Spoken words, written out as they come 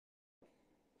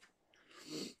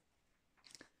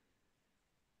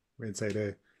We're inside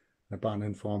an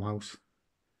abandoned farmhouse,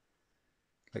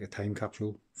 like a time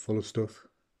capsule full of stuff.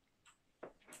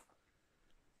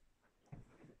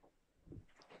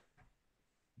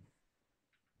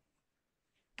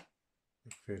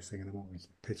 The first thing in the morning is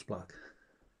pitch black.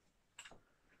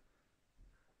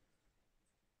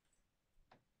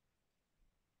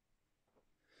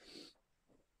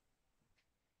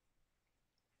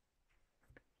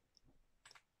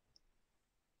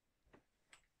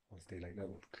 I always do like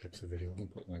little clips of video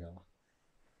and put them together.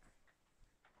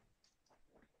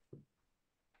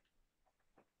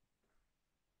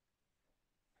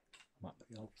 Map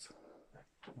the Alps.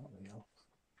 Map the Alps.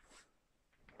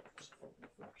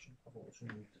 I've always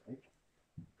removed it.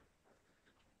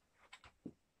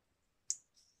 Is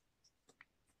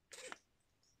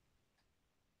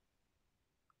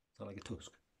that like a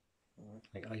tusk?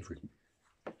 Like ivory?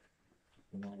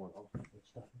 No, well, it's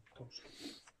definitely tusk.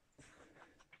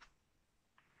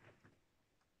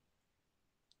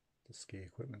 The ski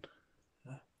equipment.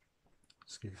 Huh?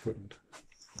 Ski equipment.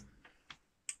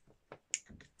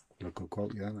 Look good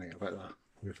quality there, mate. I bet that.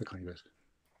 Worth a kind of bit.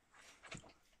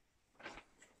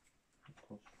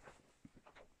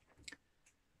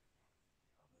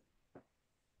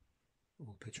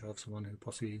 Old picture of someone who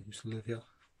possibly used to live here.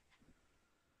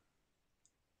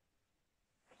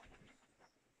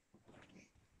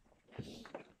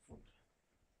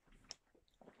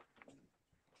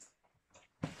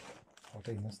 Hard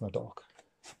eating this in the dark.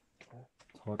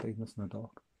 It's hard eating this in the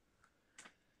dark.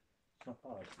 It's not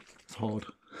hard. It's hard.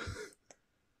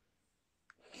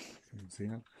 You can see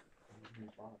it.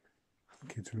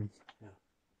 Kids' room. Yeah.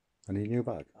 I need a new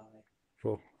bag. Aye.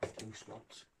 For? 2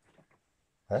 spots.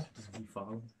 Huh? Doesn't keep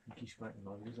falling. He keeps making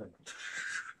noises like.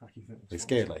 I keep hitting They spots.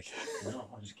 scared like. No,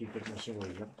 I just keep hitting the silver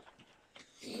again.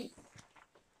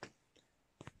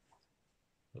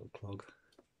 Little clog.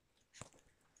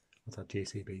 What's that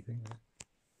JCB thing?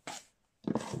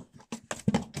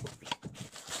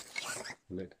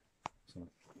 Lid. So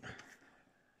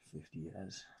 50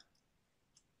 years.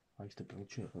 I used to build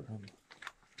shit for him.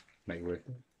 make work.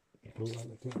 Blow that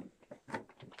like that.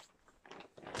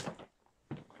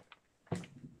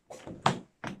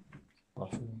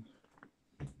 Bathroom.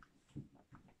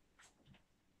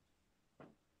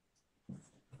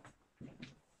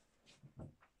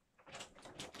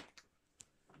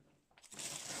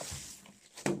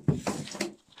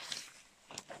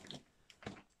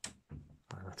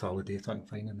 That's all the data I can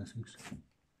find in this house.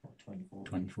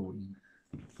 2014.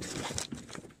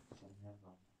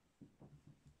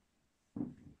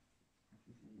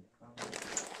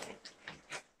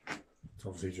 It's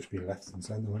obviously just been left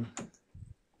inside the window.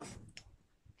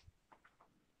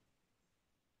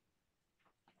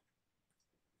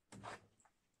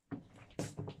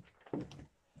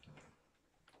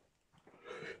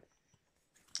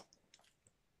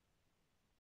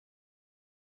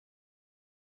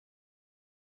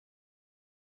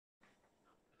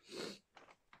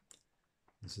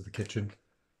 This is the kitchen.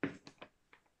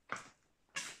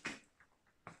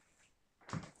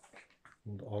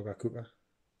 Old auger cooker.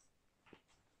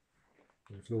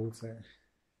 There's loads there.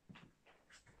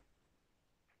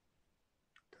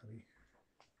 Telly.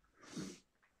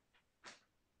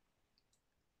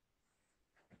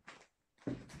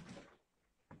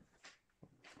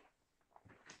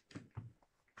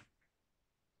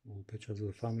 Old pictures of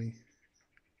the family.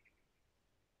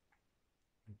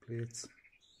 Old plates.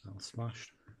 All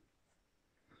smashed.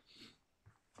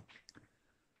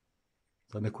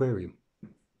 It's an aquarium.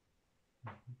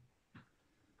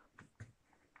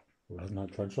 Well, it hasn't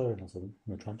had tarantula or something.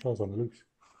 No tarantulas on the loose.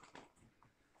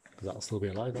 Because that'll still be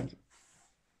alive, right?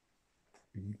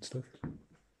 Eat stuff.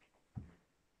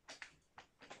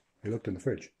 You looked in the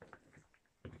fridge.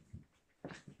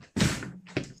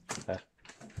 Oh,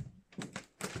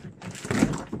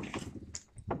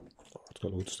 it's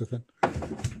got loads of stuff in.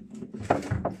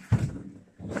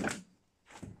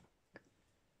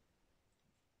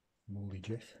 Moldy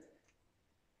jiff.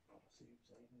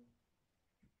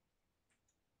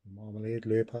 Marmalade,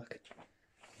 lure pack.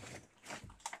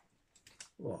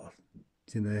 Oh,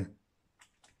 it's in there.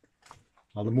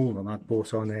 All the mould on that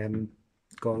bought on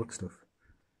garlic stuff.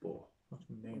 Oh, that's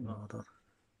my name. Oh, that.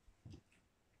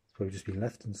 It's probably just been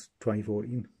left since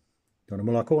 2014. You want a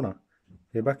mullah corner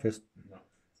for your breakfast? No.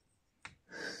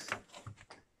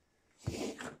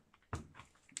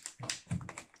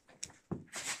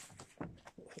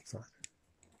 What's that?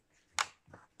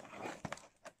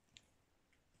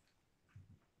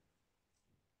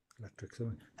 Electric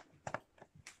something.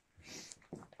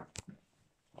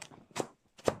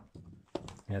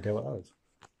 Any idea what that is?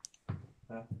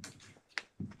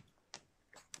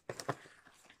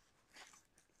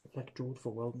 strode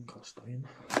for welding cast iron.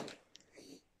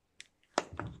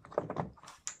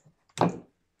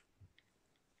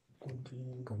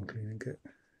 Gun cleaning kit.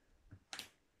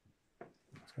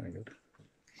 That's very good.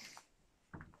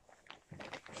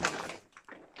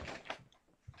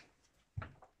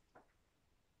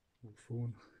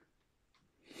 Phone.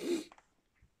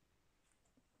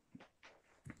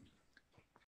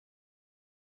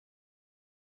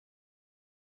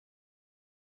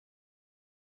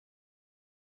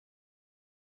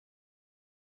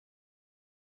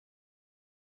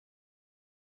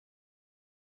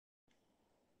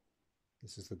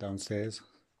 This is the downstairs.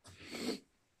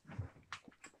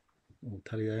 Old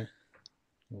telly there.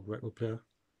 Old record player.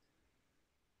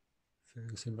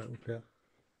 Ferguson record player.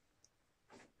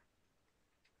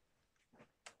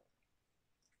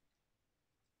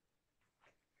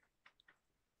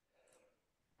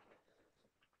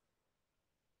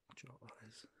 Jot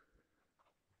eyes.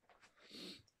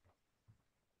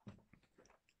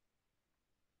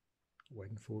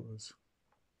 Wedding photos.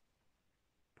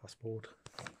 Passport.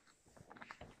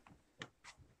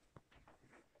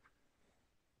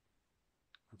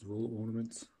 Roll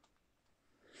ornaments.